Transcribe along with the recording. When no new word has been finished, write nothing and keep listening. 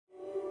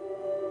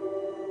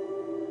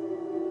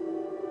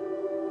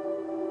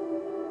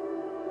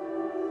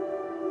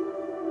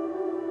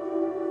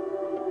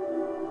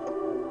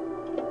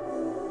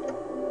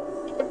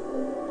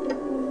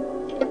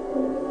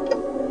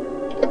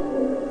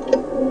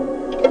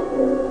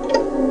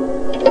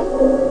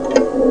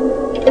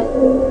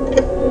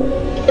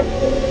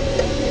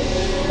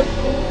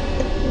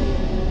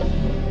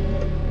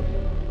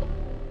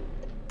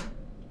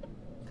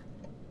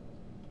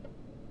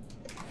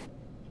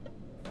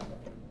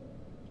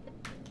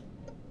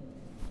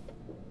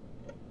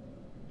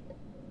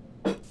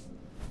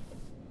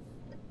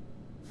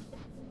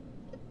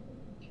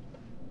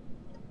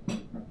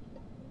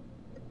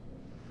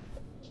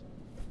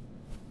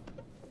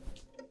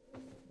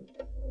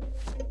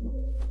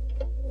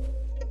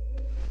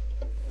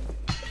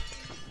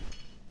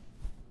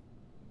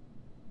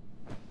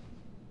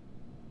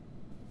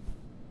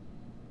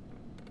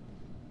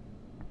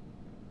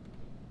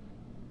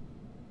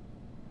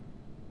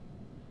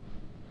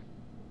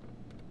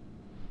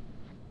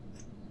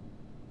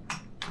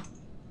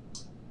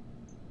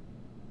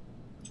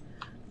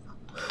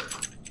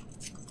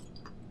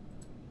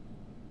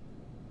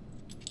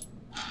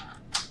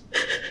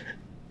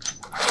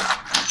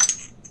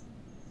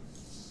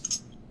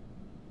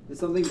Did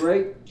something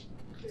break?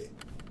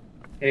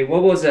 Hey,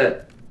 what was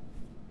that?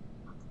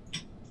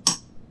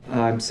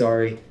 I'm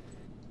sorry.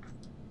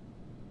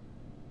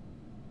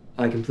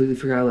 I completely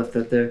forgot I left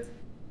that there.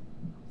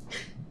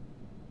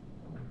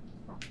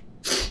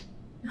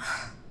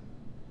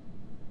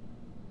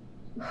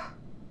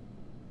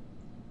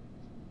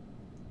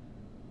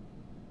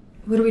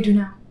 What do we do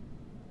now?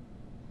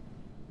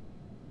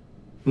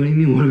 What do you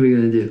mean, what are we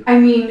gonna do? I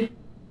mean,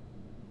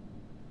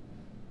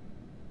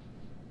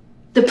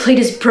 the plate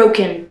is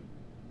broken.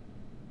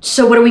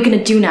 So what are we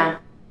gonna do now?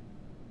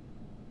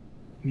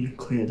 I mean,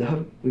 clean it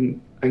up. I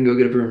can go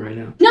get a broom right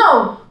now.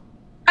 No!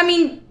 I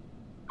mean,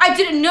 I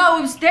didn't know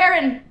it was there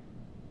and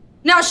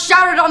now it's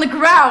shattered on the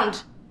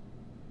ground.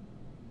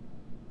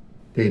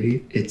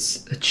 Baby,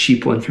 it's a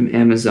cheap one from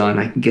Amazon.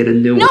 I can get a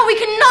new one. No, we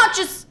cannot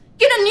just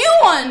get a new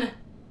one!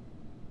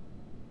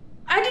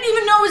 I didn't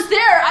even know it was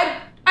there.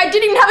 I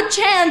didn't even have a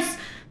chance.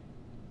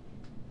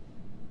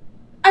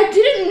 I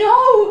didn't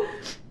know.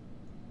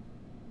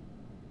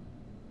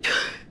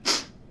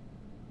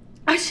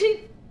 I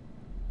didn't.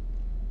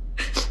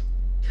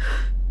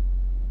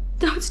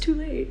 Now it's too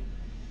late.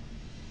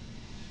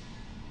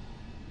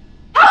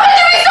 How could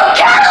you be so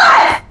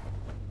careless?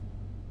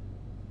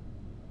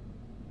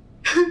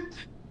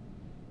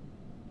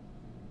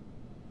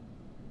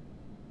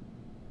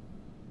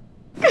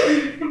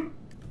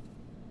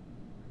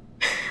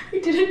 I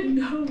didn't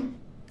know.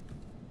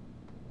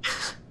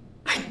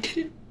 I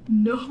didn't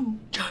know,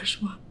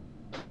 Joshua.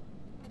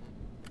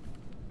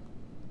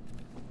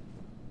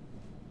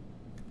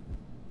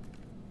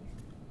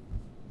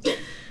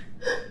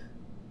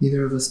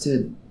 Neither of us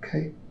did,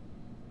 okay?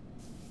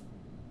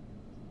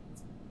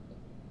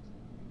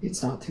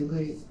 It's not too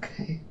late,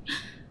 okay?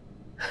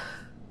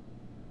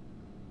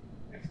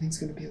 Everything's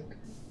gonna be okay.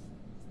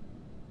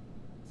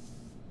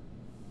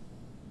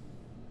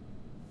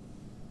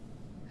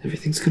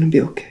 Everything's gonna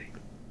be okay.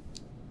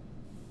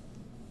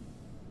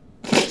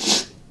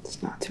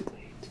 It's not too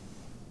late.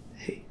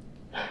 Hey.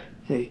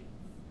 Hey.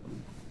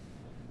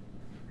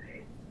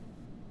 Hey.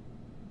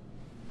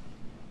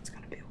 It's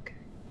gonna be okay.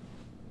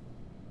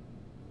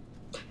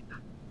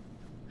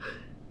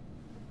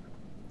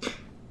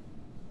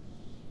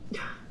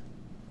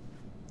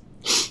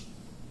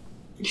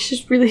 You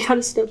just really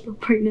gotta step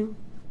up right now.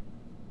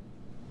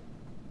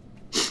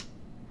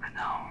 I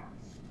know.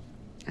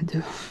 I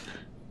do.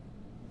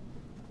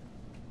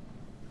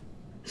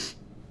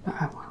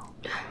 I will.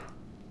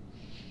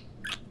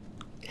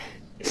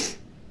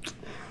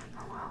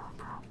 I will, I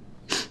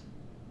promise.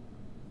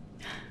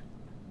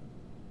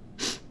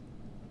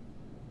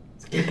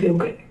 It's gonna be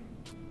okay.